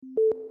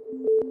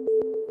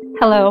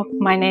Hello,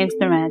 my name's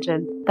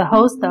Niranjan, the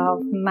host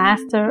of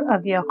Master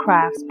of Your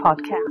Crafts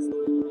podcast.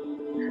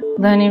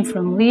 Learning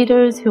from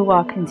leaders who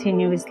are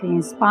continuously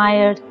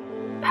inspired,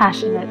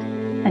 passionate,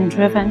 and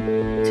driven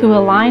to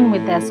align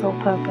with their soul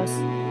purpose,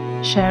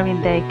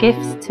 sharing their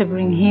gifts to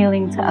bring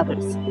healing to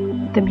others.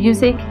 The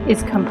music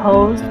is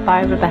composed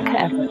by Rebecca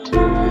Everett.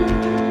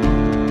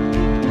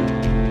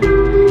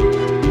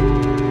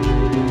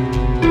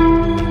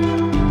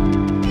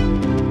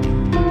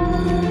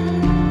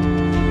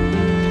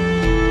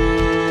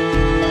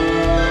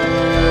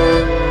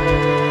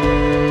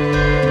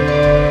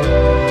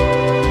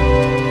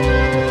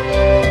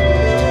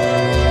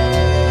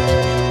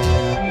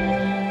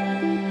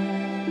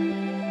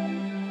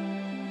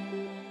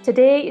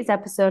 Today is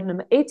episode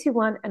number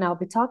 81, and I'll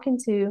be talking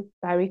to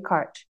Barry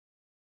Karch,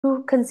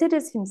 who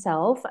considers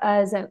himself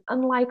as an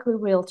unlikely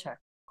realtor,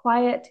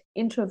 quiet,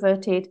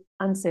 introverted,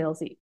 and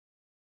salesy.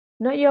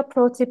 Not your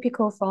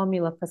prototypical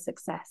formula for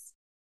success.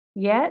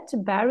 Yet,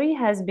 Barry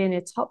has been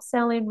a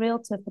top-selling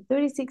realtor for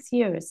 36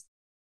 years,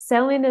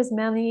 selling as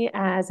many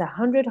as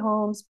 100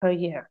 homes per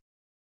year.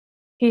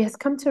 He has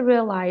come to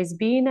realize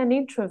being an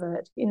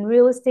introvert in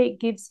real estate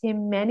gives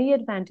him many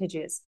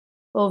advantages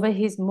over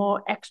his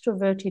more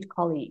extroverted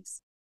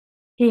colleagues.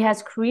 He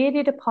has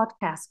created a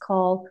podcast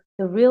called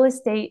The Real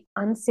Estate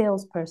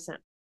Unsalesperson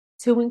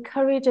to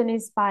encourage and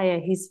inspire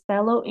his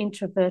fellow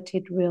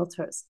introverted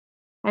realtors,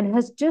 and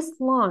has just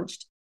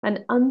launched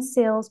an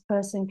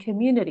unsalesperson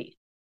community.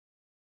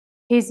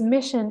 His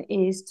mission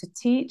is to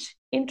teach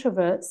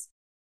introverts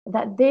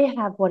that they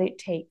have what it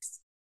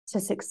takes to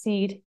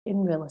succeed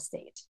in real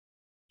estate.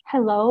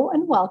 Hello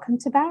and welcome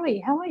to Barry.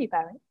 How are you,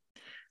 Barry?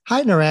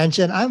 Hi,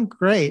 Niranjan. I'm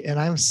great. And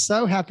I'm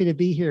so happy to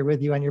be here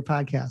with you on your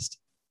podcast.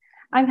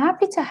 I'm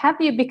happy to have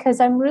you because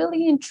I'm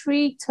really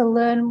intrigued to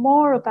learn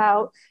more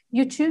about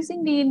you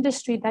choosing the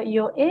industry that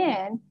you're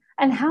in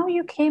and how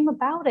you came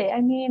about it.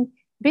 I mean,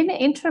 being an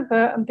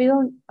introvert and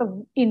being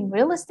in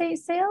real estate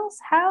sales,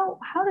 how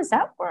does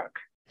that work?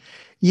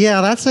 Yeah,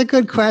 that's a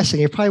good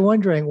question. You're probably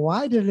wondering,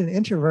 why did an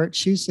introvert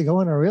choose to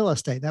go into real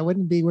estate? That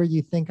wouldn't be where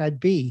you think I'd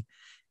be.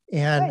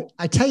 And right.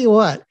 I tell you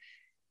what,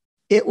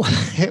 it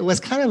was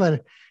kind of an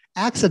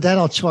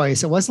accidental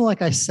choice. It wasn't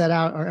like I set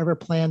out or ever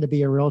planned to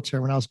be a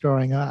realtor when I was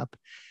growing up.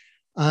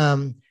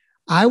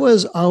 I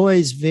was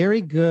always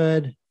very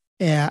good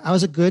I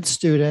was a good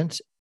student.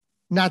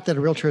 Not that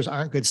realtors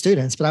aren't good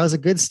students, but I was a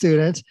good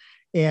student.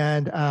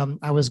 And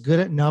I was good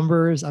at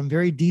numbers. I'm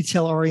very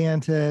detail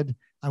oriented.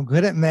 I'm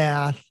good at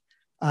math.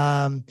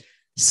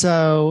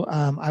 So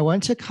I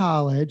went to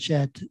college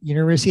at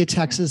University of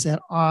Texas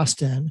at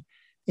Austin,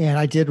 and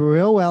I did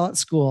real well at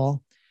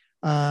school.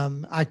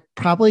 I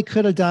probably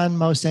could have done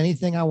most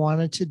anything I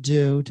wanted to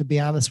do, to be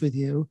honest with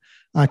you,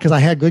 because I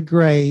had good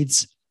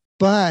grades.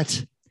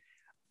 But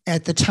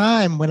at the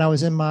time when I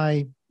was in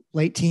my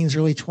late teens,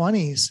 early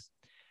 20s,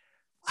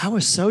 I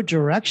was so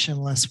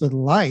directionless with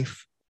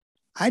life.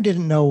 I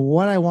didn't know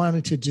what I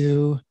wanted to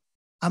do.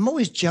 I'm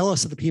always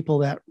jealous of the people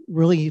that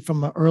really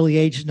from an early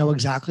age know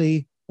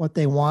exactly what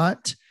they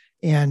want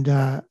and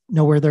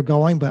know where they're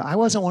going. But I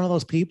wasn't one of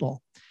those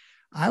people.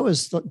 I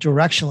was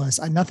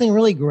directionless. Nothing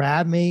really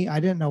grabbed me. I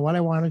didn't know what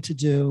I wanted to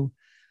do.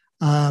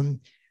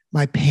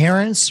 My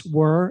parents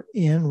were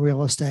in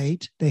real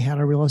estate. They had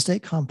a real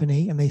estate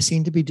company and they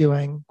seemed to be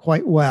doing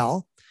quite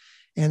well.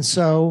 And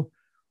so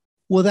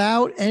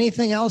without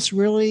anything else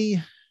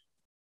really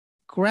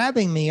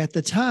grabbing me at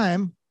the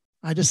time,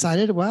 I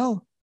decided,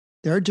 well,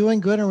 they're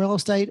doing good in real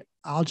estate.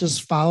 I'll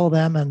just follow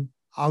them and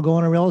I'll go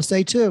into real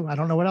estate too. I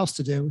don't know what else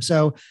to do.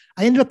 So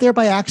I ended up there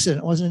by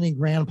accident. It wasn't any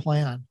grand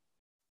plan.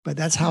 But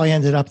that's how I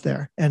ended up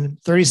there.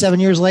 And 37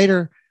 years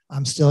later,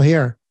 I'm still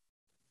here.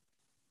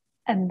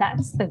 And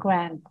that's the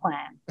grand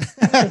plan.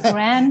 The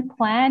grand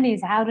plan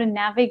is how to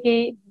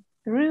navigate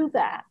through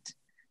that,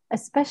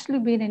 especially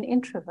being an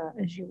introvert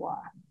as you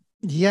are.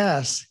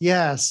 Yes,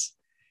 yes.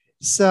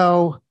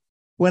 So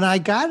when I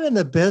got in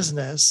the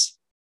business,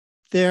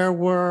 there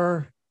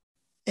were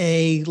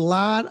a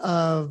lot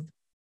of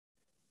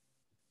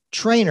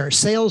trainers,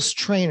 sales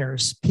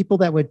trainers, people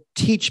that would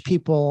teach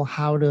people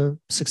how to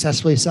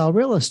successfully sell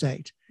real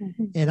estate.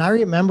 Mm-hmm. And I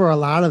remember a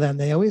lot of them,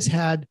 they always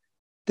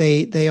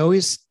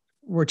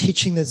were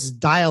teaching this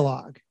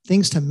dialogue,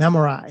 things to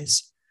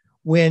memorize.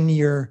 When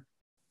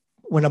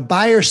a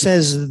buyer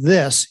says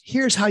this,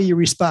 here's how you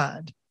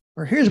respond,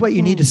 or here's what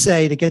you need to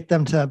say to get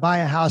them to buy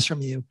a house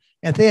from you.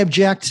 And if they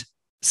object,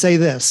 say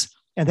this.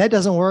 And that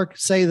doesn't work,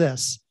 say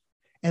this,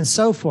 and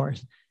so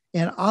forth.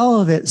 And all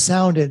of it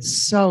sounded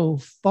so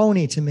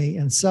phony to me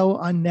and so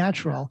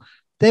unnatural.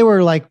 They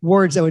were like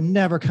words that would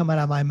never come out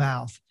of my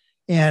mouth.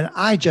 And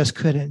I just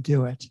couldn't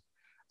do it.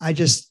 I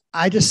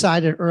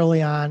decided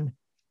early on,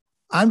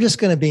 I'm just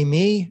going to be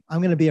me. I'm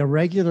going to be a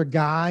regular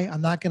guy.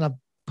 I'm not going to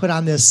put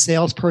on this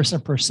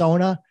salesperson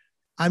persona.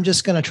 I'm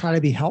just going to try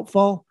to be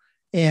helpful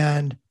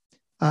and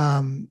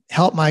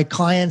help my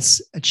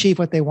clients achieve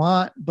what they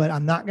want, but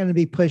I'm not going to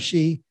be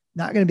pushy,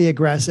 not going to be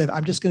aggressive.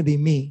 I'm just going to be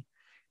me.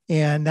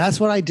 And that's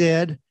what I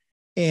did.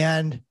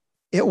 And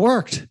it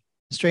worked.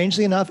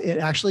 Strangely enough, it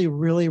actually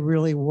really,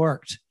 really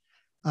worked.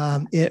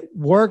 It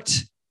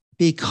worked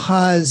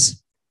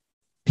because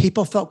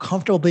people felt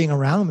comfortable being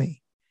around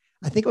me.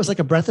 I think it was like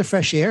a breath of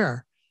fresh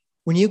air.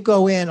 When you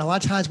go in, a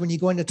lot of times when you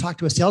go in to talk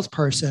to a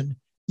salesperson,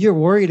 you're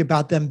worried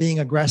about them being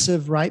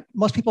aggressive, right?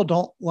 Most people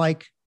don't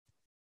like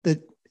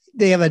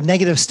they have a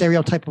negative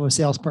stereotype of a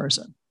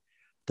salesperson.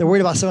 They're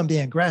worried about someone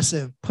being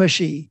aggressive,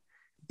 pushy,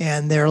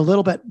 and they're a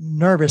little bit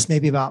nervous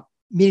maybe about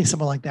meeting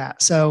someone like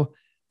that. So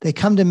they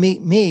come to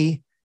meet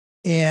me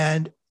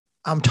and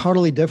I'm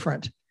totally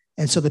different.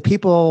 And so the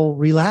people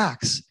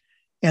relax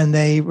and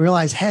they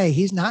realize, hey,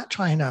 he's not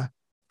trying to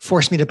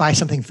force me to buy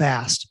something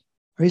fast,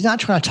 or he's not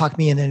trying to talk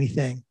me into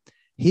anything.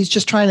 He's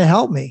just trying to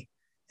help me.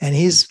 And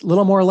he's a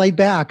little more laid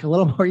back, a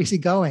little more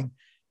easygoing.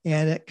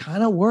 And it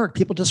kind of worked.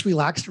 People just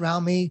relaxed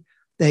around me.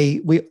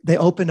 They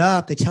open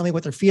up, they tell me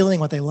what they're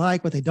feeling, what they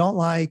like, what they don't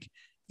like.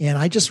 And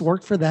I just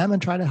worked for them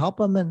and try to help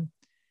them. And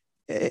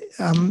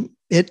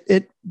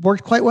it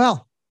worked quite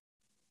well.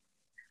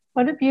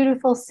 What a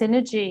beautiful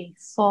synergy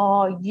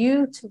for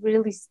you to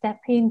really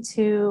step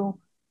into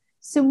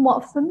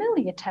somewhat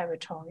familiar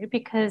territory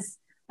because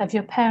of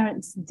your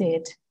parents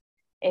did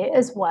it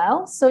as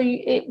well. So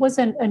it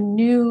wasn't a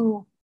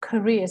new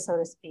career, so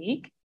to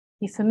speak.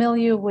 You're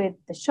familiar with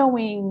the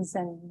showings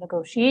and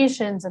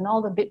negotiations and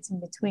all the bits in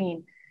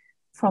between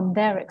from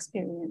their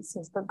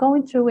experiences. But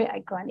going through it, I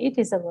grant it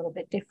is a little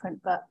bit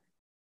different, but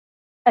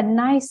a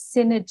nice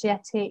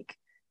synergetic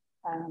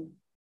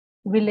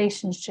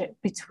relationship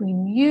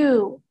between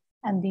you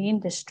and the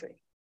industry.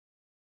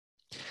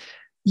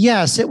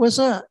 Yes, it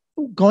was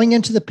going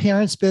into the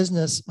parents'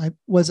 business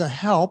was a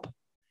help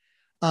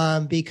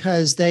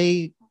because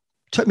they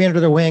took me under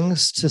their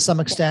wings to some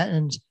extent,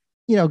 and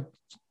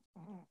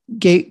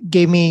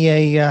gave me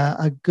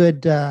a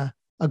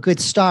good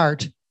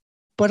start.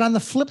 But on the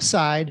flip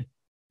side,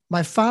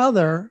 my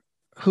father,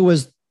 who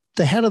was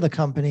the head of the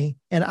company,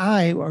 and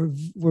I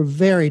were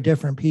very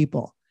different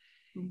people.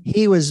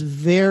 He was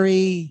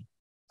very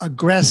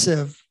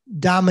aggressive,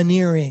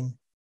 domineering.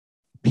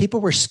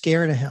 People were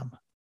scared of him.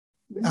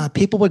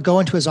 People would go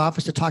into his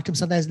office to talk to him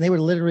sometimes, and they would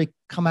literally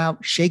come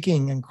out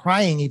shaking and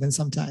crying even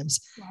sometimes.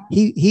 Wow.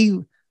 He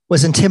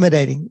was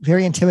intimidating,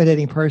 very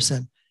intimidating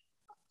person.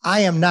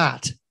 I am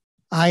not.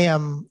 I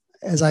am,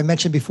 as I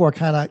mentioned before,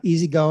 kind of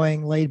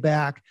easygoing, laid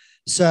back.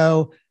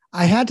 So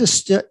I had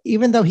to,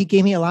 even though he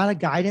gave me a lot of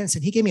guidance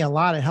and he gave me a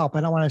lot of help,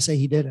 I don't want to say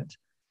he didn't,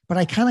 but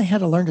I kind of had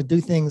to learn to do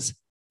things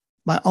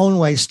my own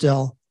way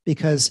still,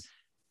 because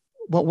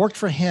what worked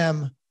for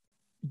him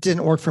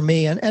didn't work for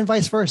me, and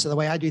vice versa. The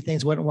way I do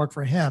things wouldn't work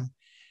for him.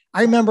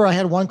 I remember I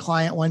had one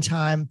client one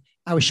time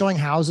I was showing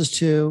houses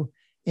to,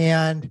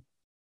 and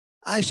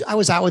I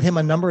was out with him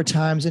a number of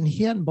times, and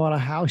he hadn't bought a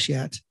house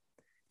yet.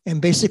 And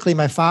basically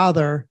my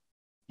father,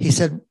 he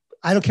said,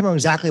 I don't remember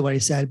exactly what he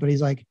said, but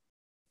he's like,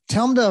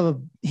 tell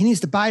him he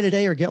needs to buy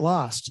today or get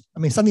lost. I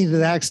mean, something to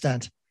that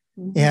extent.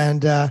 Mm-hmm.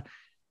 And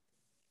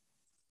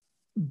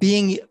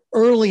being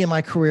early in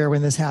my career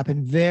when this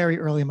happened, very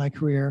early in my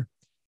career,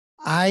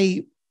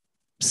 I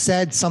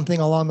said something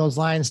along those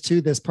lines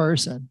to this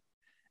person.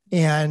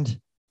 And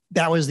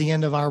that was the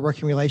end of our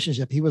working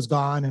relationship. He was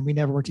gone and we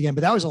never worked again.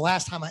 But that was the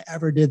last time I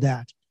ever did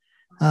that.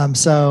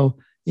 So,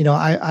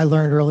 I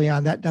learned early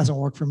on that doesn't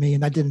work for me,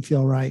 and that didn't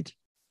feel right.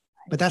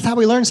 But that's how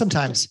we learn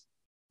sometimes.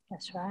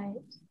 That's right.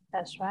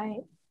 That's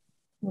right.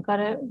 We've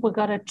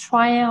got to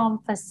try and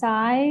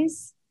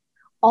emphasize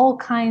all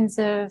kinds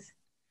of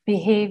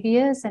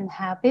behaviors and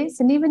habits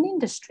and even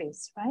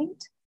industries,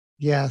 right?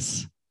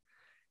 Yes.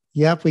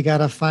 Yep. We got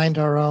to find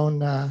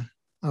ourself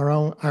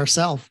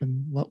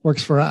and what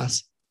works for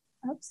us.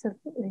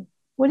 Absolutely.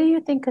 What do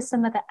you think are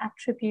some of the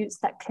attributes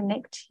that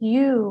connect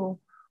you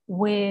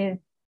with,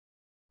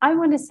 I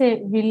want to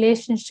say,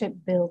 relationship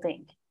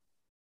building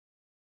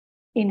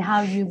in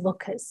how you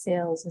look at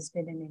sales as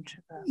being an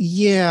introvert?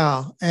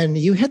 Yeah. And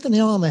you hit the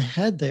nail on the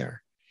head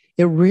there.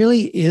 It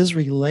really is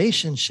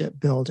relationship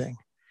building.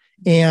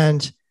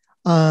 And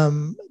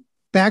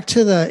back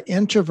to the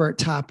introvert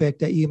topic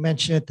that you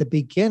mentioned at the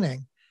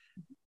beginning,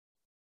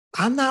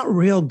 I'm not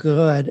real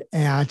good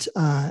at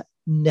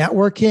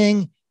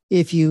networking.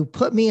 If you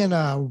put me in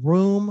a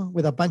room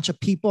with a bunch of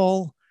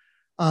people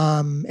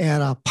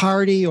at a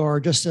party or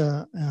just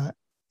a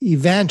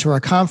event or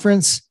a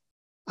conference,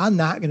 I'm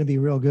not going to be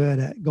real good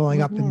at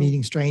going up and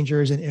meeting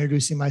strangers and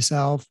introducing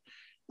myself.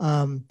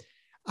 I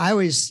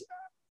always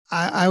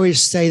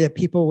say that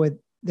people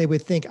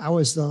would think I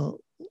was not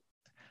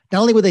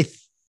only would they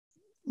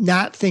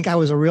not think I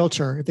was a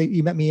realtor, if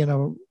you met me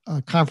in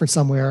a conference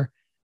somewhere,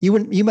 you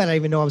might not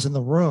even know I was in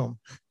the room.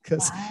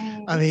 Because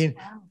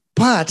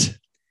but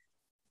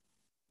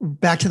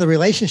back to the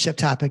relationship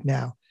topic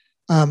now.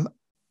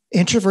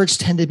 Introverts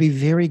tend to be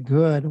very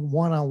good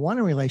one-on-one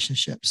in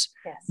relationships.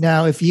 Yes.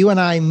 Now, if you and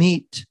I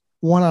meet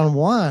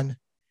one-on-one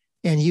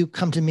and you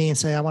come to me and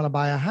say, I want to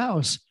buy a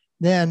house,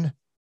 then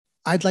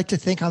I'd like to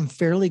think I'm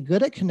fairly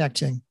good at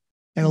connecting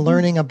and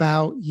learning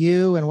about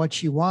you and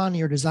what you want,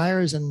 your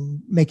desires,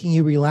 and making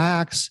you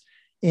relax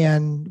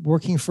and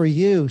working for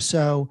you.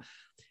 So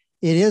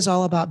it is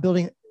all about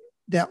building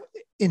that.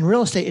 In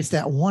real estate, it's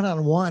that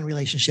one-on-one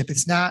relationship.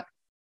 It's not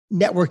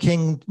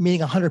networking,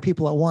 meeting 100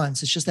 people at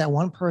once. It's just that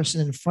one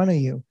person in front of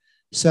you.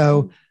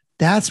 So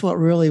that's what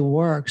really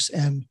works.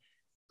 And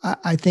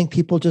I think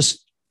people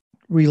just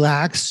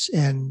relax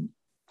and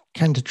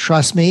kind of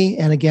trust me.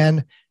 And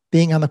again,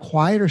 being on the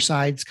quieter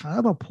side is kind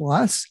of a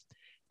plus,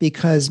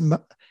 because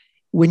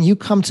when you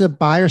come to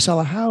buy or sell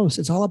a house,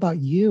 it's all about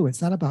you.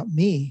 It's not about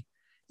me.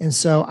 And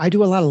so I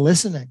do a lot of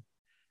listening.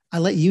 I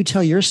let you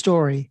tell your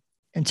story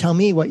and tell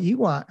me what you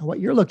want and what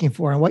you're looking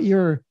for and what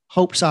your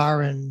hopes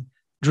are and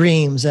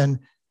dreams. And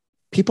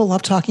people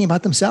love talking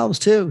about themselves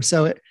too.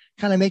 So it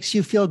kind of makes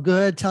you feel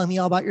good telling me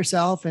all about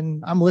yourself,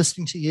 and I'm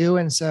listening to you.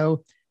 And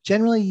so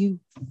generally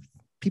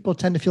people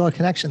tend to feel a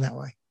connection that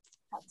way.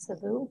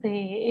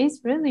 Absolutely.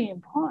 It's really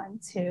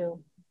important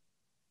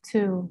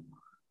to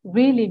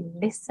really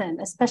listen,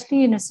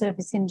 especially in a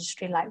service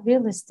industry like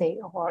real estate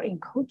or in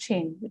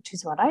coaching, which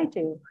is what I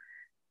do.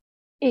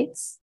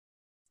 It's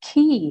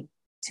key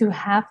to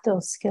have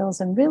those skills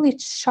and really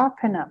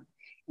sharpen them.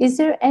 Is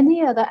there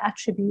any other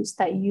attributes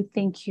that you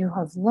think you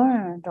have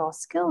learned or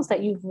skills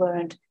that you've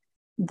learned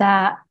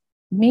that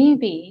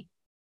maybe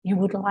you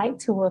would like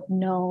to have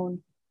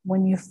known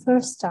when you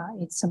first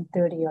started some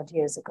 30 odd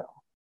years ago?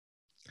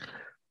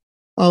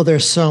 Oh,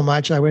 there's so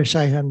much I wish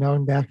I had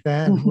known back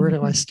then. Where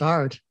do I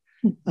start?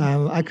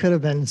 I could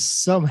have been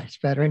so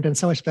much better and done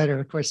so much better,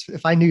 of course,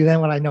 if I knew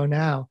then what I know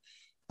now.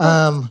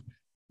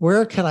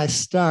 Where can I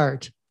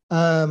start?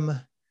 Let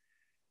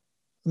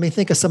me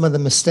think of some of the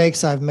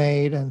mistakes I've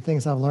made and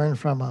things I've learned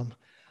from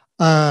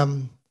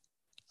them.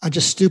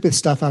 Just stupid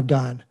stuff I've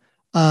done.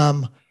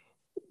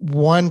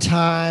 One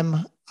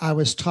time I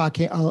was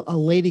talking, a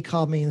lady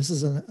called me. I'm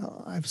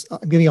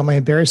giving you all my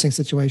embarrassing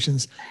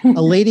situations.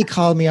 A lady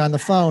called me on the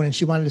phone and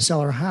she wanted to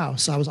sell her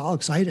house. So I was all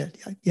excited.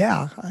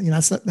 Yeah,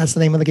 that's the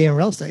name of the game in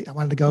real estate. I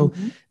wanted to go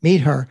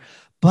meet her,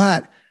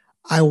 but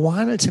I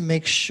wanted to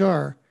make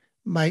sure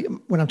when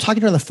I'm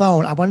talking to her on the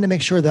phone, I wanted to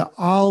make sure that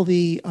all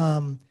the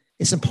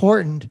it's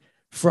important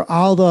for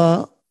all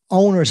the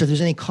owners, if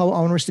there's any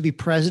co-owners, to be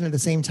present at the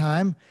same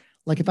time.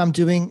 Like if I'm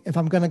going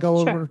to go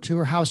over to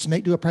her house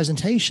to do a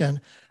presentation,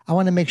 I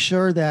want to make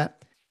sure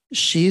that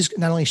she's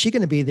not only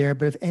going to be there,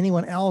 but if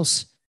anyone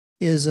else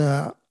has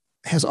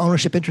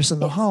ownership interest in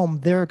the home,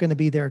 they're going to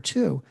be there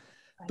too.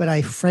 Right. But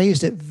I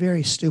phrased it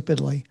very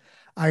stupidly.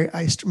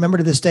 I remember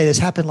to this day, this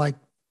happened like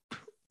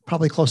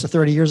probably close to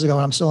 30 years ago,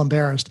 and I'm still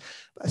embarrassed.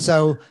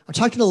 So I'm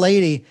talking to the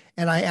lady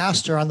and I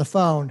asked her on the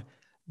phone,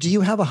 "Do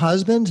you have a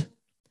husband?"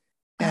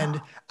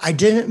 And I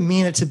didn't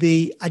mean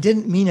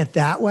it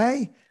that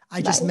way.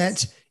 I just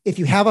meant, if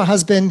you have a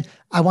husband,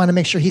 I want to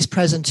make sure he's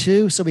present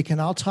too, so we can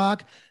all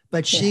talk.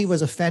 But she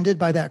was offended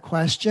by that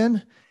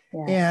question.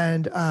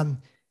 And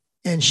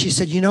she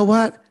said, "You know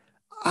what?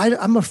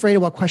 I'm afraid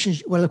of what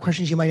other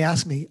questions you might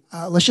ask me.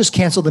 Let's just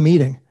cancel the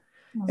meeting."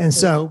 And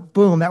so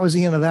boom, that was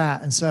the end of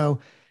that. And so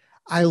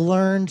I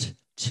learned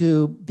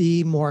to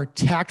be more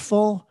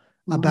tactful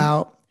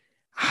about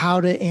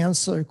how to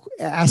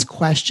ask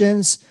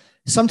questions.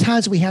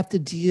 Sometimes we have to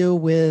deal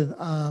with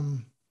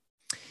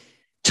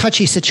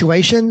touchy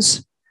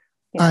situations.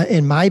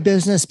 In my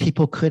business,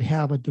 people could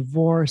have a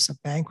divorce, a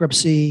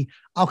bankruptcy,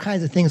 all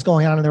kinds of things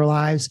going on in their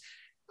lives.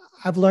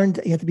 I've learned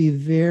that you have to be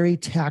very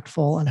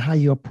tactful on how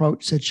you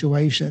approach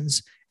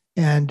situations.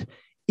 And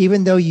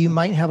even though you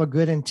might have a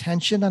good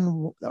intention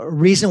on a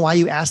reason why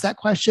you ask that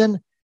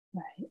question,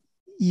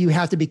 you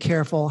have to be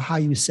careful how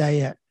you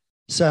say it.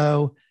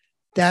 So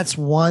that's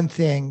one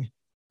thing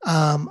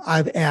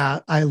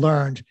I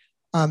learned.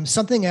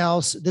 Something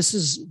else, this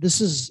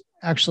is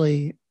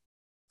actually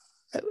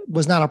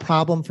was not a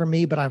problem for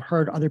me, but I've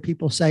heard other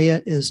people say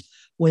it, is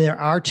when there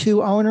are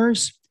two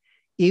owners,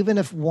 even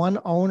if one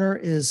owner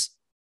is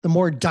the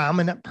more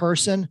dominant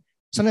person,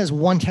 sometimes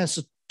one tends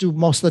to do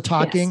most of the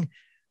talking.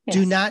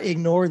 Do not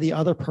ignore the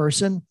other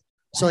person.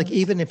 So like,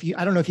 even if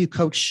I don't know if you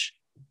coach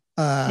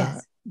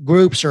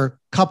groups or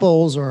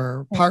couples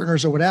or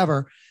partners or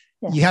whatever,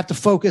 you have to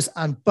focus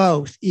on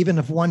both, even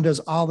if one does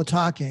all the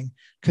talking,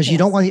 because you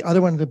don't want the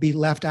other one to be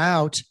left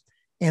out.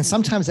 And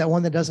sometimes that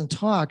one that doesn't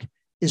talk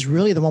is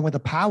really the one with the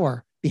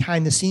power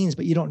behind the scenes,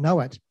 but you don't know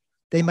it.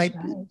 They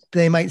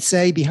might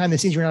say behind the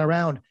scenes, you're not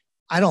around,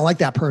 "I don't like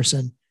that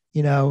person.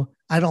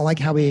 I don't like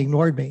how he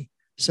ignored me."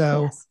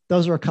 So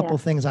those are a couple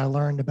of things I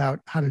learned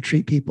about how to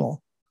treat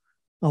people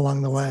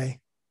along the way.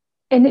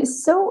 And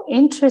it's so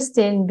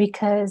interesting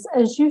because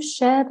as you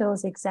share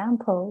those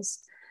examples,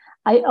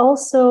 I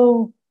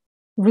also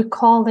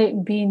recall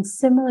it being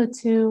similar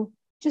to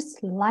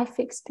just life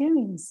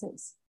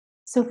experiences.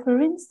 So for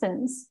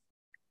instance,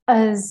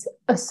 as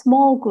a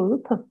small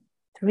group of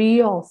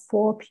 3 or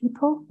 4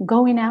 people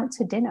going out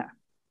to dinner,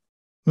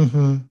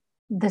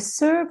 the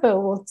server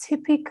will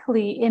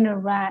typically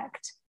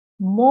interact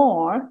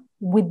more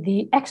with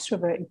the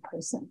extroverted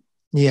person.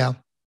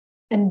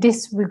 And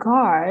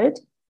disregard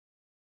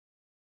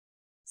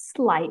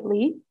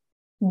slightly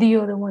the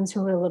other ones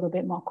who are a little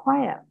bit more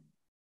quiet.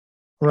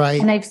 Right.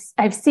 And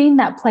I've seen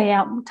that play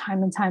out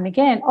time and time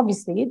again.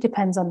 Obviously, it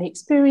depends on the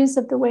experience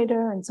of the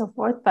waiter and so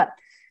forth, but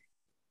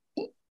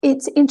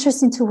it's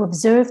interesting to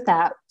observe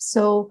that.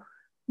 So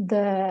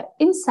the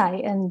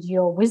insight and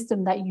your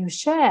wisdom that you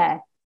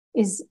share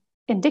is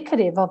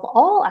indicative of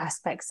all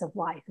aspects of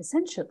life,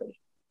 essentially.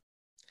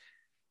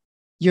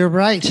 You're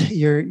right.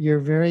 You're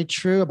very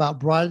true about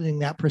broadening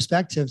that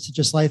perspective to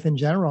just life in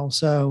general.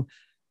 So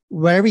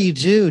whatever you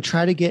do,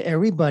 try to get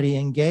everybody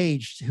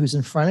engaged who's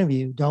in front of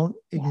you. Don't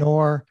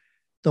ignore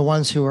the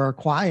ones who are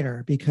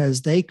quieter,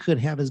 because they could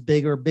have as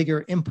big or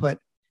bigger input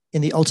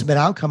in the ultimate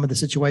outcome of the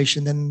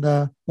situation than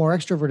the more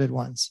extroverted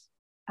ones.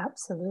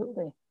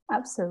 Absolutely.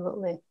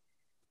 Absolutely.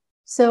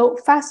 So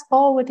fast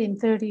forward in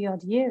 30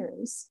 odd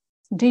years,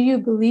 do you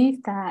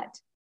believe that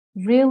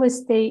real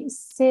estate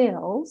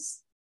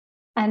sales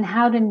and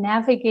how to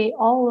navigate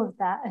all of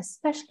that,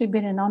 especially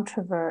being an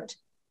introvert,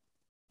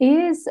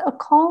 is a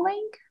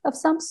calling of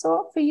some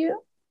sort for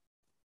you?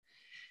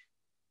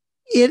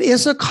 It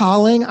is a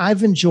calling.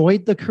 I've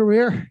enjoyed the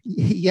career.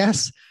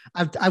 Yes,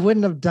 I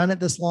wouldn't have done it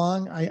this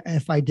long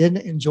if I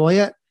didn't enjoy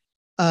it.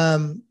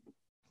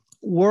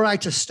 Were I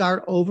to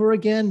start over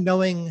again,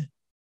 knowing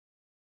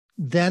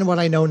then what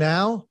I know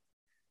now,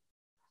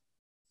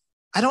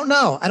 I don't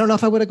know. I don't know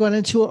if I would have gone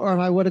into it, or if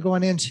I would have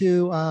gone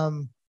into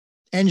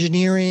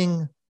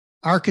engineering,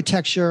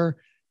 architecture.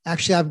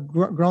 Actually, I've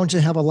grown to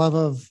have a love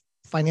of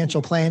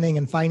financial planning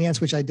and finance,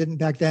 which I didn't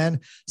back then.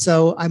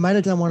 So I might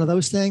have done one of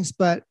those things.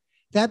 But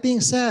that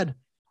being said,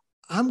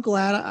 I'm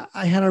glad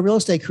I had a real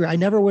estate career. I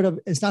never would have,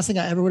 it's not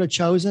something I ever would have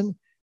chosen,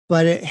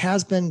 but it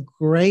has been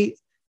great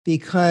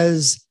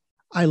because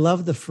I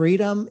love the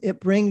freedom it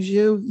brings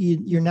you.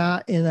 You're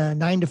not in a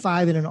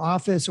 9-to-5 in an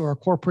office or a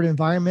corporate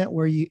environment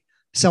where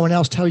someone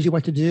else tells you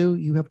what to do.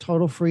 You have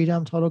total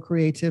freedom, total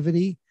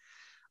creativity.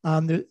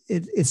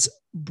 It's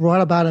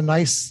brought about a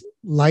nice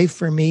life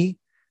for me.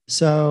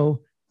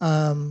 So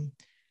I've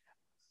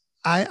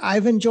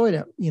enjoyed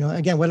it.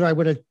 Again, whether I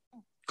would have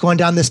gone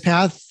down this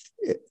path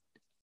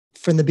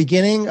from the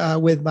beginning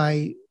with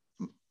my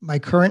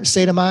current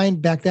state of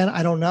mind back then,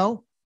 I don't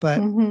know. But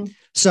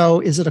So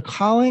is it a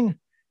calling?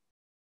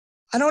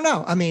 I don't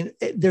know. I mean,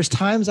 there's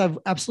times I've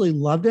absolutely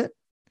loved it.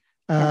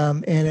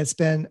 And it's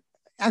been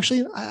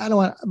actually,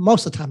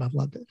 most of the time I've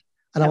loved it.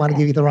 I don't want to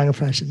give you the wrong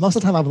impression. Most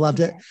of the time I've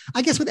loved it.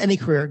 I guess with any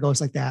career, it goes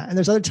like that. And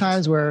there's other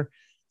times where,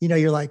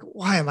 you're like,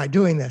 why am I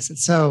doing this?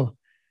 It's so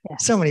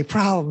many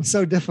problems,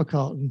 so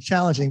difficult and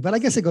challenging. But I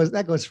guess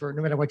that goes for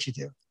no matter what you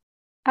do.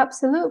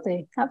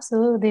 Absolutely.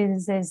 Absolutely.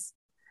 There's,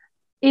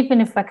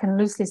 even if I can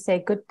loosely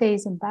say, good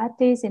days and bad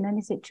days in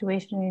any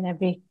situation, in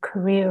every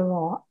career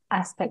or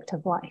aspect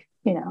of life,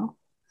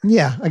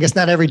 Yeah, I guess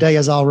not every day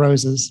is all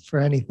roses for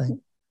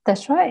anything.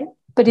 That's right.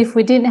 But if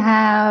we didn't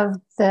have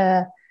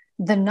the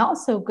not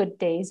so good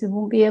days, we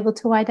won't be able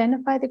to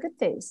identify the good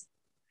days.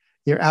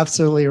 You're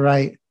absolutely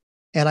right.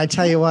 And I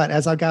tell you what,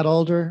 as I got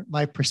older,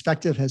 my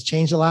perspective has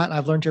changed a lot. And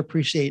I've learned to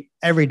appreciate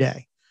every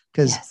day,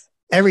 because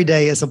every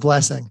day is a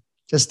blessing.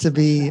 Just to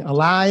be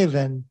alive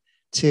and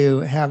to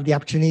have the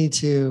opportunity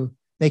to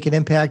make an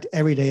impact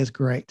every day is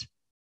great.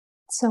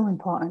 So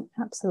important.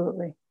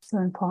 Absolutely. So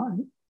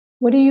important.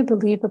 What do you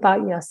believe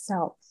about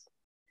yourself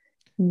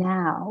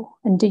now?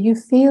 And do you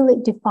feel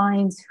it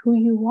defines who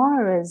you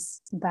are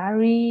as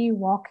Barry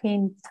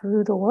walking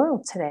through the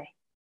world today?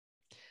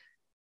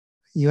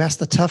 You ask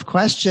the tough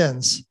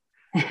questions.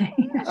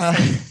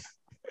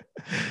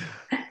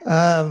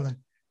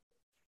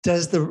 Does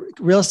the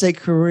real estate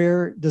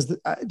career,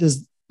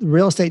 does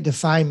real estate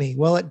define me?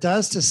 Well, it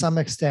does to some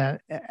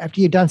extent.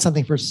 After you've done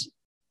something for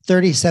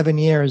 37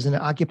 years and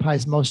it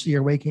occupies most of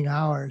your waking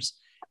hours,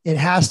 it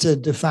has to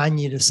define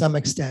you to some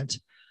extent.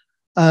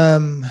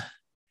 I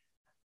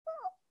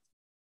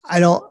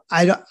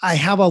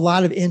have a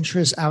lot of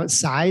interests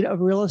outside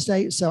of real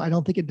estate, so I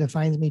don't think it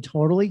defines me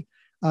totally.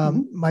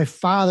 My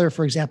father,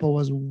 for example,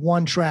 was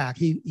one track.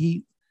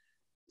 He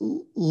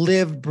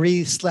lived,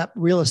 breathed, slept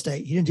real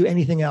estate. He didn't do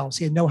anything else.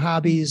 He had no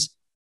hobbies,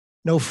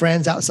 no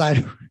friends outside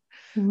of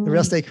the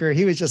real estate career.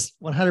 He was just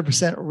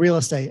 100% real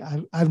estate.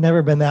 I've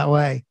never been that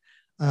way.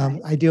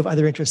 I do have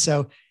other interests.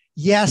 So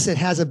yes, it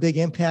has a big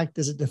impact.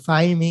 Does it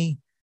define me?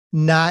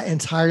 Not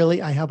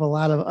entirely. I have a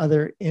lot of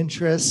other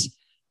interests.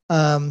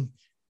 Trying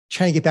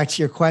to get back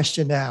to your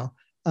question now.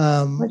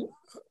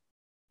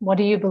 What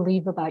do you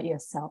believe about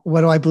yourself?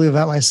 What do I believe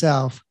about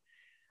myself?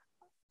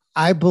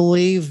 I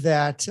believe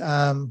that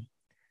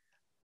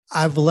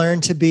I've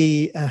learned to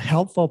be a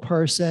helpful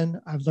person.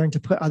 I've learned to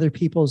put other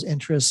people's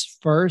interests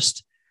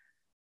first.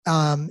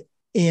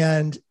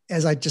 And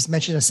as I just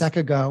mentioned a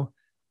second ago,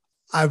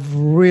 I've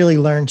really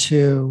learned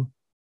to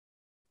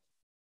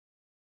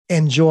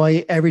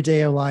enjoy every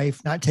day of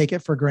life, not take it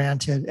for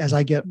granted as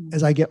I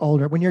get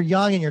older. When you're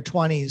young in your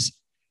 20s,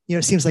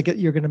 it seems like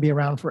you're going to be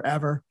around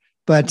forever.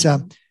 But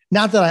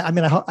not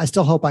that I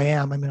still hope I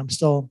am. I'm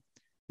still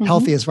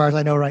healthy as far as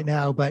I know right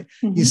now. But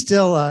you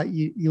still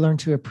you learn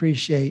to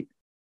appreciate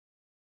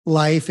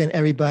life and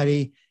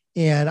everybody.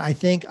 And I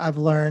think I've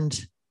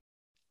learned.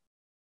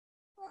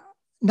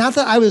 Not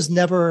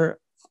that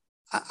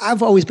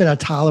I've always been a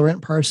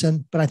tolerant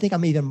person, but I think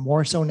I'm even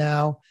more so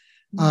now.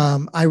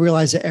 I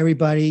realize that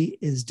everybody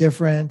is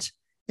different.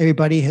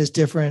 Everybody has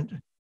different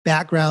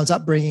backgrounds,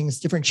 upbringings,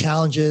 different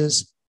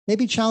challenges.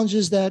 maybe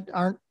challenges that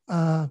aren't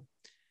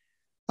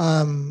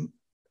um,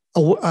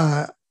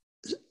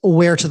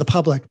 aware to the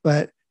public.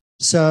 But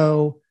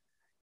so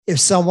if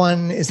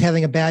someone is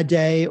having a bad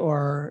day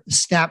or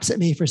snaps at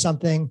me for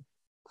something,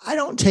 I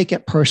don't take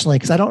it personally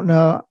because I don't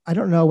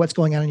know what's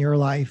going on in your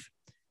life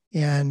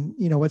and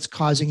what's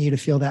causing you to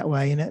feel that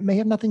way. And it may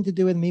have nothing to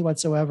do with me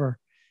whatsoever.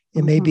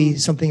 It may be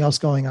something else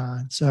going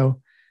on.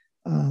 So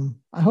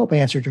I hope I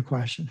answered your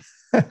question.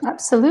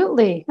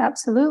 Absolutely.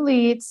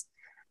 Absolutely.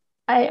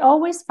 I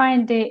always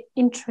find it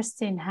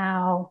interesting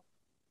how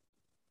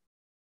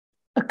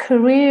a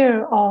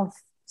career of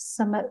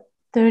some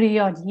 30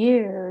 odd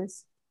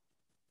years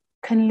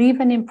can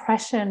leave an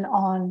impression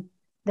on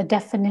the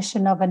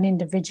definition of an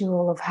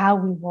individual, of how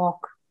we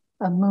walk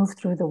and move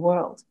through the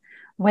world,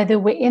 whether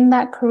we're in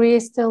that career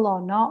still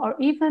or not, or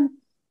even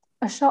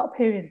a short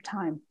period of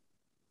time,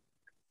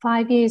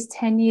 5 years,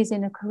 10 years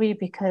in a career,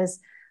 because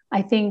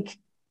I think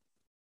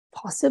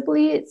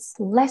possibly it's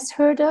less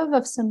heard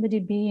of somebody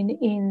being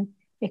in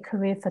a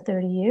career for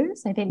 30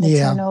 years. I think the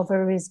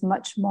turnover is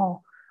much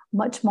more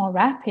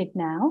rapid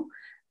now,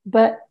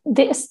 but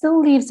it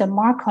still leaves a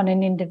mark on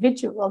an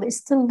individual. It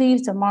still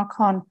leaves a mark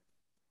on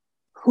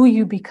who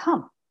you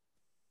become.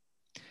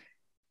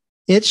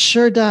 It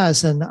sure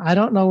does. And I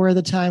don't know where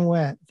the time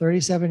went.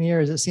 37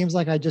 years. It seems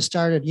like I just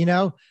started.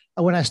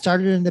 When I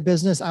started in the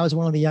business, I was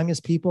one of the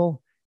youngest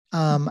people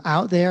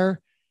out there.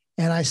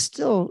 And I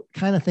still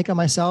kind of think of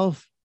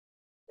myself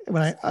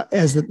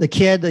as the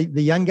kid,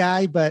 the young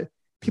guy, but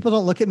people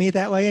don't look at me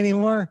that way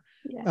anymore.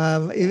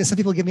 Yeah. Even some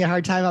people give me a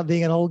hard time about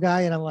being an old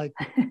guy. And I'm like,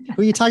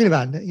 who are you talking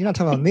about? You're not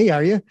talking about me,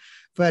 are you?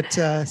 But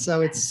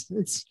so it's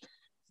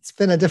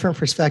been a different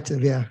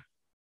perspective. Yeah.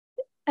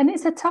 And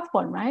it's a tough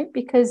one, right?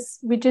 Because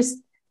we just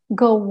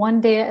go one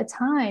day at a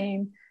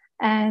time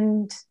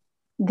and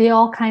they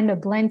all kind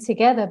of blend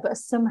together, but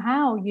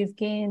somehow you've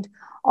gained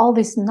all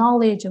this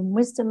knowledge and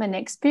wisdom and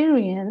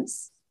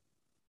experience,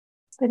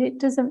 but it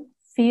doesn't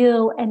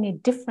feel any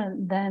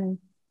different than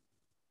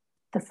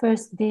the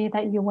first day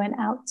that you went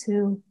out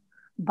to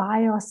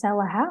buy or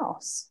sell a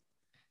house.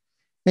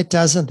 It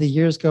doesn't. The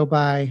years go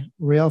by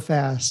real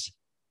fast.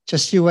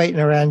 Just you wait,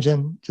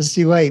 Niranjan. Just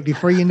you wait.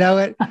 Before you know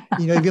it,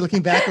 you'll be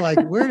looking back like,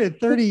 where did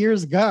 30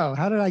 years go?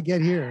 How did I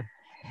get here?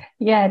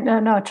 Yeah,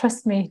 no,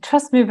 trust me,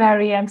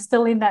 Barry. I'm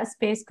still in that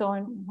space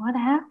going, what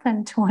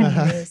happened 20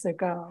 years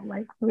ago?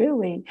 Like,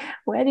 really,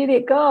 where did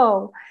it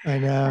go? I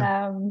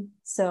know.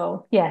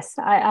 So yes,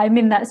 I'm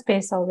in that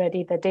space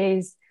already. The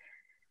days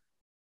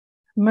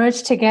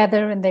merge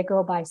together and they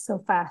go by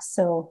so fast.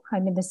 So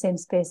I'm in the same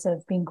space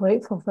of being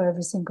grateful for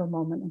every single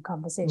moment and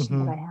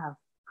conversation that I have.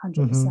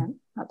 100%.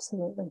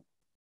 Absolutely.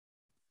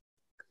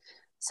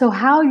 So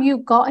how you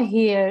got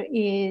here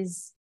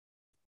is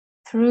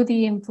through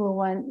the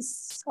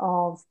influence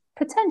of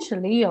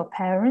potentially your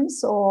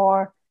parents,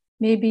 or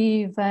maybe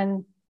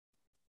even,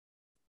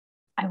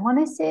 I want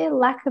to say,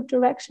 lack of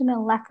direction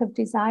and lack of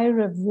desire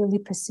of really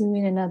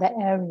pursuing another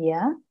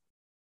area.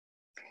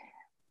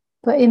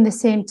 But in the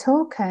same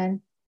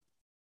token,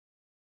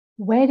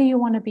 where do you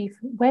want to be?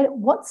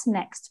 What's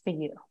next for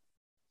you?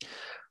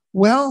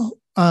 Well,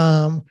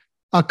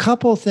 a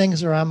couple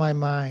things are on my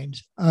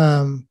mind.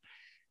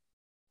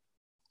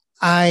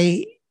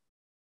 I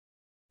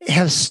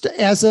have,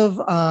 as of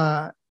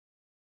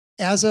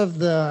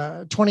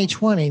the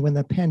 2020, when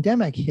the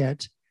pandemic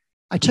hit,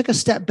 I took a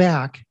step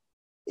back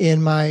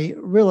in my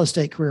real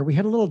estate career. We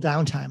had a little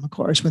downtime, of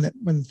course,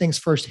 when things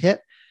first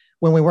hit,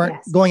 when we weren't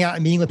going out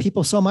and meeting with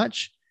people so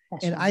much.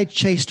 And I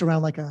chased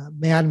around like a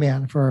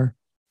madman for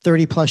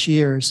 30 plus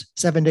years,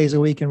 7 days a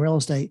week in real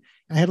estate.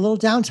 And I had a little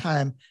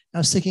downtime. I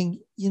was thinking,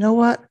 you know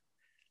what?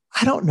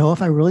 I don't know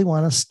if I really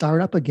want to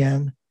start up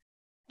again,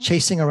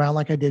 chasing around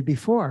like I did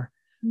before.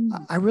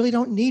 I really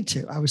don't need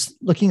to. I was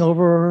looking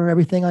over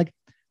everything. Like,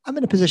 I'm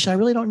in a position, I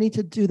really don't need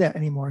to do that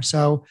anymore.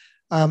 So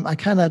I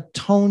kind of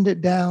toned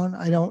it down.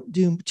 I don't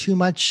do too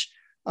much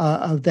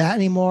of that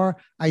anymore.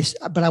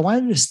 But I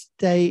wanted to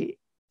stay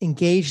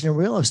engaged in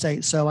real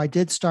estate. So I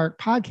did start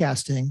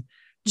podcasting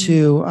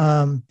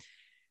to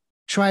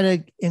try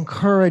to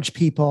encourage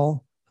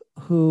people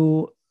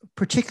who,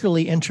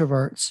 particularly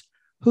introverts,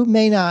 who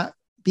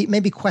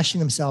maybe question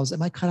themselves,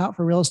 am I cut out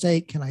for real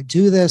estate? Can I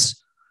do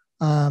this?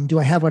 Do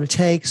I have what it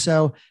takes?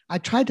 So I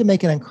tried to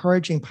make an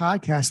encouraging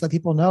podcast, let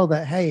people know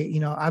that, hey,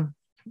 I've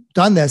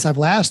done this, I've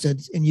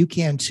lasted, and you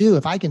can too.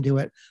 If I can do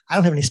it, I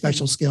don't have any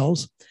special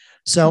skills.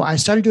 So I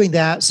started doing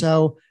that.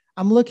 So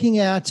I'm looking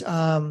at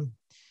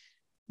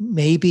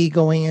maybe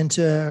going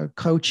into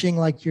coaching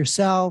like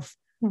yourself,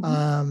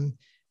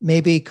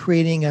 maybe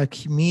creating a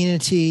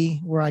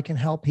community where I can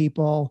help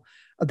people.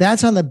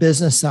 That's on the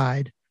business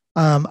side.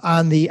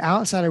 On the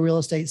outside of real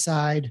estate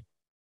side,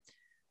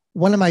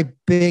 one of my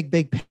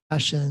big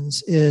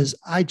passions is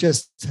I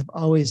just have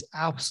always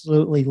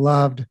absolutely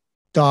loved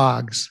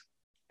dogs.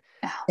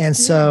 And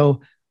so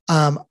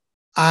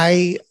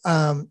I've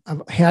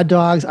had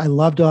dogs. I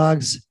love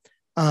dogs.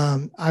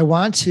 I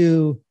want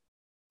to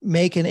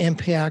make an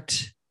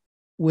impact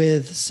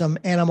with some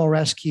animal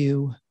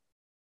rescue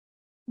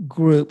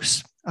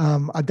groups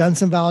I've done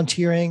some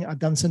volunteering. I've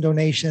done some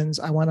donations.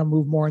 I want to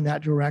move more in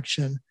that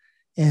direction.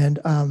 And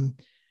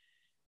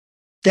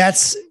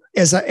that's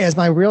as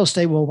my real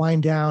estate will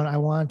wind down, I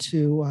want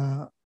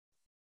to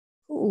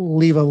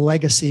leave a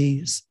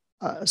legacy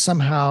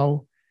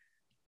somehow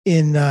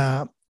in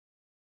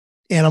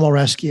animal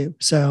rescue.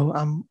 So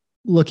I'm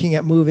looking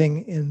at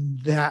moving in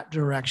that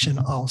direction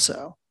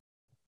also.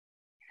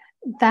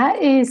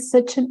 That is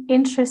such an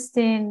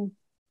interesting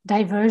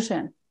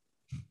diversion.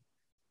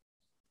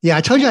 Yeah,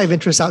 I told you I have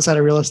interests outside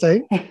of real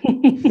estate.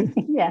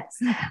 Yes,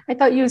 I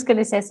thought you was going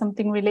to say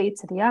something related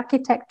to the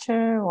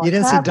architecture. Or you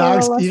didn't see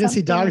dogs. You didn't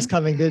see dogs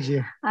coming, did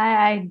you?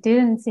 I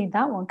didn't see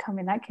that one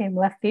coming. That came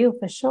left field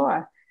for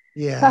sure.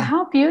 Yeah. But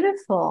how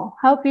beautiful!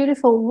 How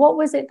beautiful! What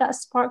was it that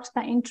sparked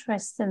that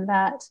interest and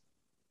that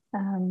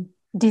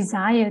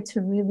desire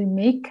to really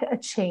make a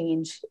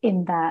change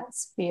in that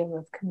sphere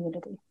of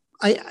community?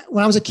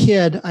 When I was a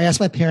kid, I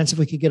asked my parents if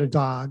we could get a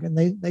dog, and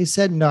they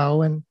said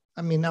no. And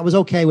I mean, I was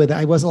okay with it.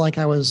 I wasn't like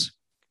I was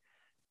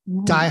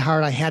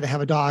diehard. I had to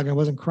have a dog. I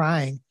wasn't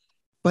crying.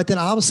 But then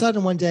all of a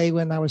sudden, one day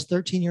when I was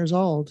 13 years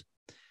old,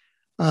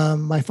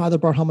 my father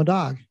brought home a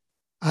dog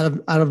out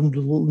of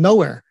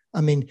nowhere.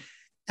 I mean,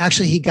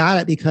 actually, he got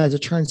it because it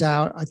turns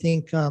out, I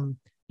think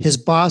his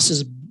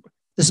boss's,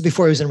 this is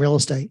before he was in real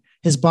estate,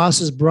 his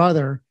boss's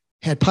brother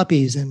had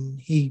puppies and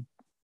he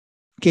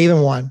gave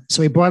him one.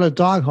 So he brought a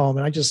dog home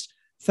and I just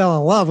fell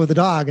in love with the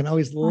dog and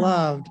always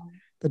loved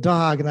the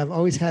dog. And I've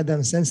always had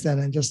them since then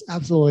and just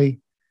absolutely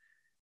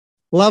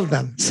loved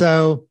them.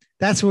 So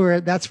that's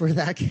where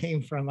that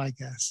came from, I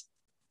guess.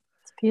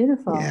 It's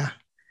beautiful. Yeah.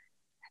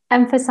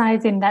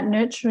 Emphasizing that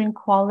nurturing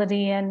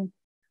quality and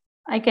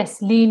I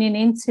guess leaning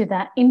into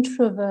that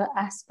introvert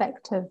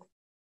aspect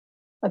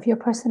of your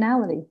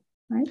personality,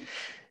 right?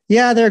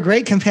 Yeah, they're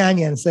great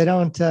companions. They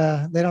don't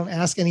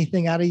ask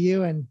anything out of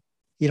you, and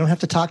you don't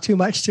have to talk too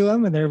much to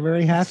them, and they're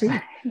very happy.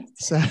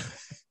 So,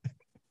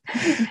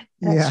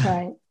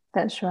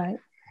 That's right.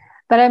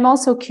 But I'm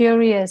also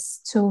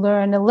curious to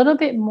learn a little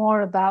bit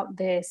more about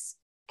this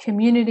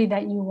community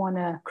that you want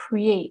to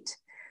create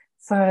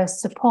for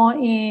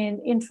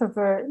supporting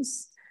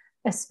introverts,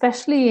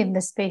 especially in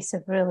the space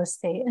of real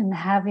estate, and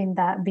having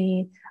that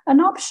be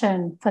an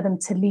option for them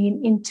to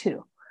lean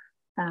into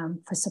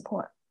for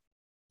support.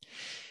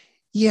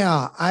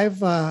 Yeah, I've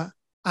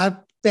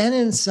been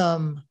in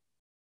some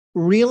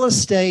real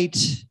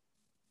estate,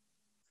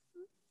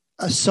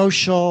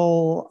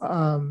 social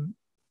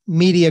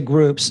media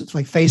groups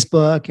like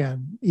Facebook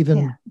and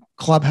even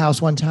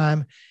Clubhouse one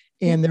time.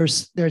 And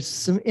there's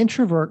some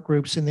introvert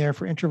groups in there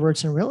for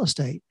introverts in real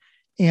estate.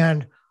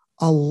 And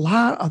a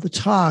lot of the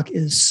talk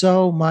is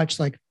so much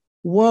like,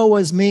 woe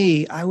is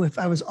me. If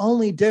I was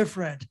only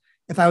different,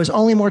 if I was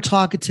only more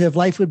talkative,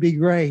 life would be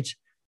great.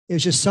 It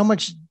was just so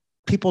much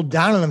people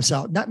down on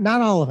themselves.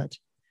 Not all of it,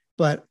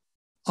 but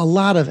a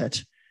lot of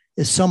it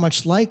is so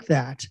much like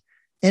that.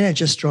 And it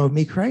just drove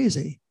me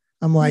crazy.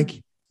 I'm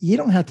like, you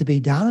don't have to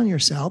be down on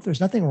yourself. There's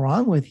nothing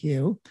wrong with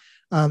you.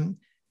 Being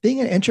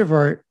an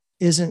introvert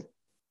isn't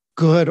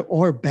good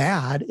or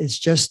bad. It's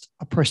just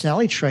a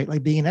personality trait,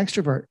 like being an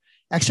extrovert.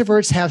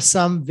 Extroverts have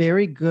some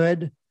very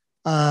good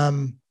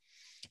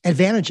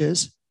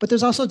advantages, but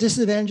there's also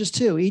disadvantages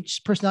too.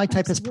 Each personality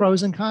type has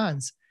pros and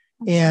cons.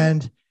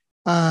 And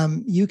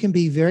you can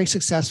be very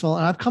successful.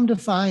 And I've come to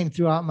find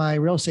throughout my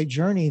real estate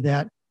journey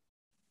that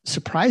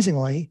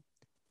surprisingly,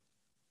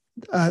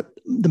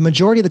 the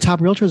majority of the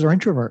top realtors are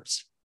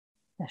introverts.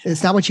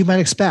 It's not what you might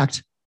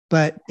expect,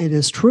 but it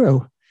is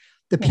true.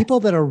 The people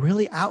that are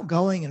really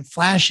outgoing and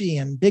flashy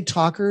and big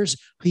talkers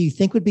who you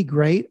think would be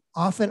great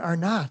often are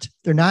not.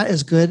 They're not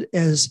as good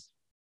as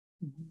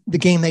the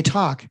game they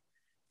talk.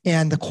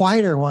 And the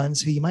quieter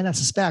ones who you might not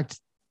suspect,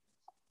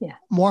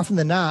 more often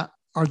than not,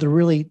 are the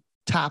really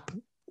top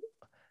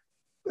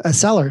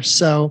sellers.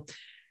 So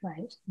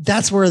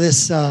that's where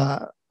this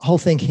whole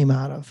thing came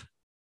out of.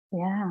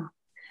 Yeah.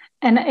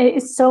 And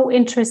it's so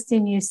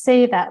interesting you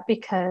say that,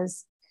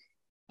 because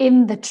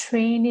in the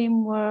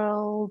training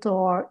world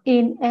or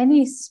in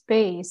any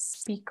space,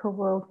 speaker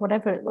world,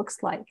 whatever it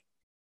looks like,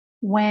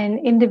 when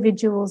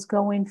individuals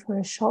go in for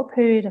a short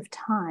period of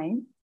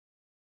time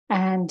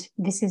and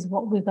this is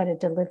what we've got to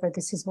deliver,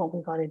 this is what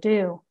we've got to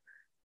do,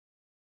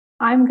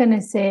 I'm going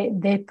to say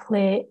they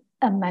play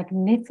a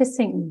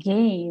magnificent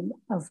game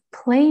of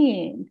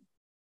playing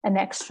an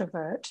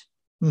extrovert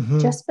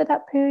just for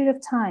that period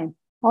of time.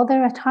 All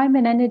their time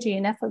and energy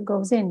and effort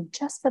goes in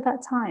just for that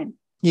time.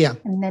 Yeah.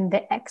 And then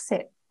they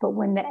exit. But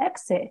when they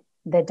exit,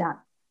 they're done.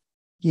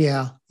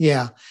 Yeah.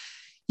 Yeah.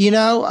 You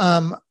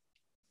know,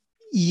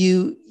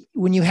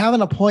 when you have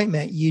an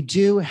appointment,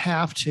 you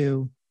have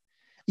to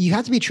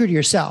be true to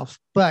yourself,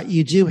 but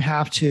you do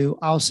have to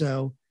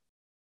also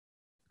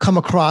come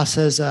across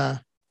as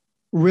a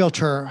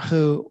realtor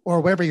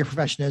or whatever your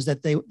profession is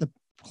that the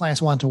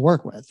clients want to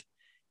work with.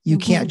 You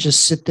can't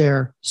just sit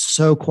there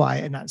so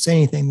quiet and not say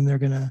anything, then they're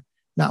going to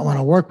not want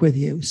to work with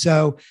you.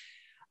 So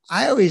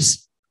I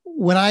always,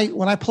 when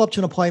I pull up to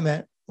an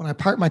appointment, when I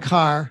park my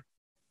car,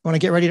 when I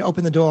get ready to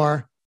open the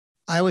door,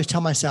 I always tell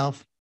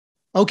myself,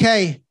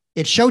 okay,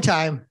 it's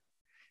showtime.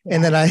 Yeah.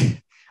 And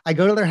then I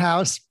go to their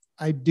house,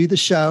 I do the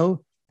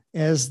show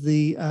as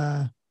the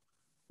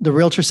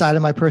realtor side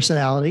of my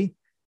personality.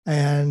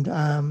 And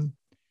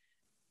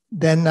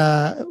then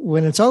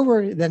when it's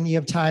over, then you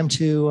have time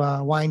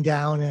to wind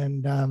down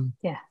and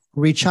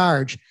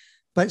recharge.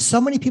 But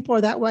so many people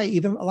are that way.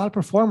 Even a lot of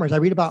performers. I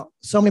read about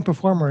so many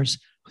performers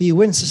who you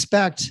wouldn't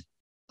suspect.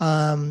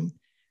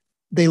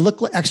 They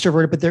look like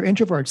extroverted, but they're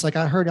introverts. Like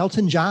I heard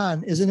Elton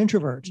John is an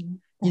introvert.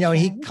 You know,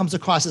 he comes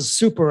across as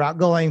super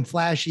outgoing,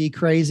 flashy,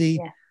 crazy,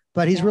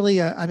 but he's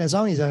really on his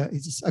own.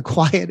 He's a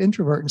quiet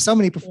introvert. And so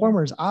many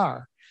performers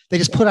are. They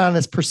just put on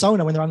this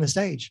persona when they're on the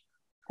stage.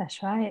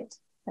 That's right.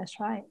 That's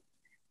right.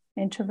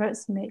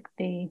 Introverts make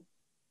the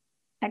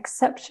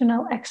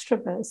exceptional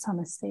extroverts on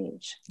a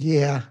stage.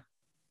 Yeah.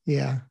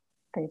 Yeah.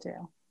 They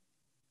do.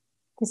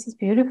 This is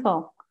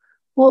beautiful.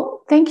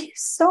 Well, thank you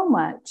so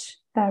much,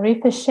 Barry,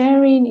 for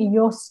sharing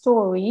your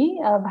story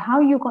of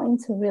how you got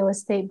into real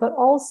estate, but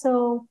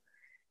also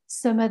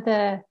some of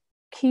the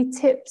key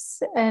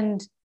tips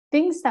and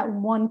things that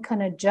one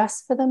can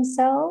adjust for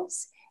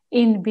themselves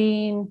in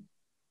being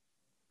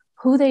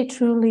who they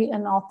truly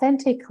and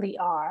authentically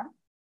are,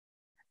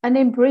 and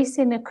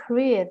embracing a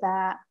career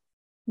that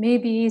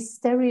maybe is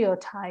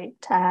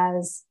stereotyped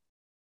as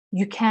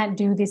you can't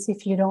do this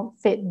if you don't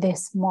fit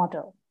this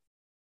model,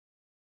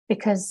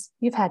 because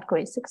you've had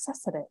great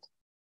success at it.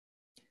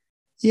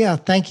 Yeah,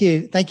 thank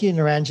you. Thank you,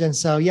 Niranjan.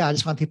 So yeah, I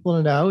just want people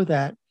to know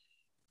that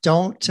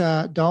don't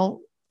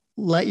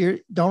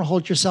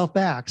hold yourself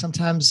back.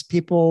 Sometimes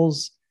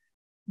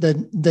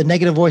the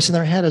negative voice in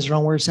their head is their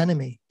own worst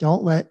enemy.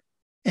 Don't let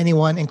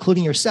anyone,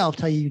 including yourself,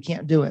 tell you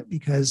can't do it,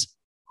 because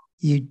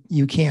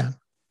you can.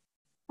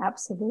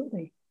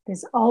 Absolutely.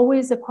 There's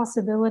always a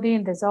possibility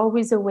and there's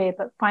always a way,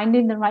 but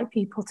finding the right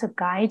people to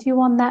guide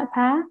you on that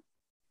path,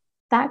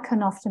 that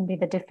can often be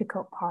the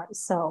difficult part.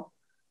 So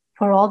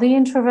for all the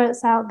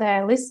introverts out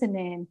there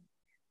listening,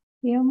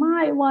 you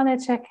might want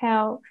to check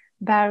out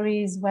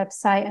Barry's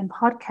website and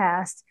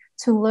podcast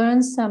to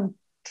learn some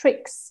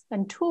tricks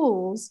and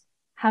tools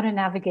how to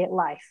navigate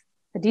life.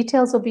 The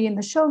details will be in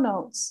the show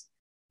notes,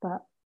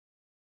 but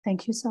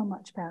thank you so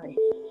much, Barry.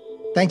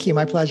 Thank you.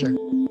 My pleasure.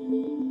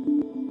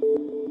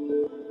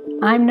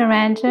 I'm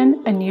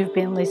Niranjan, and you've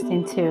been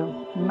listening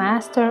to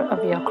Master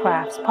of Your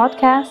Crafts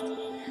podcast.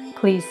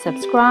 Please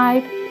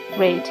subscribe,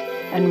 rate,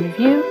 and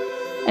review,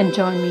 and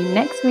join me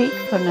next week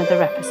for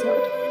another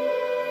episode.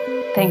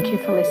 Thank you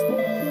for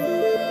listening.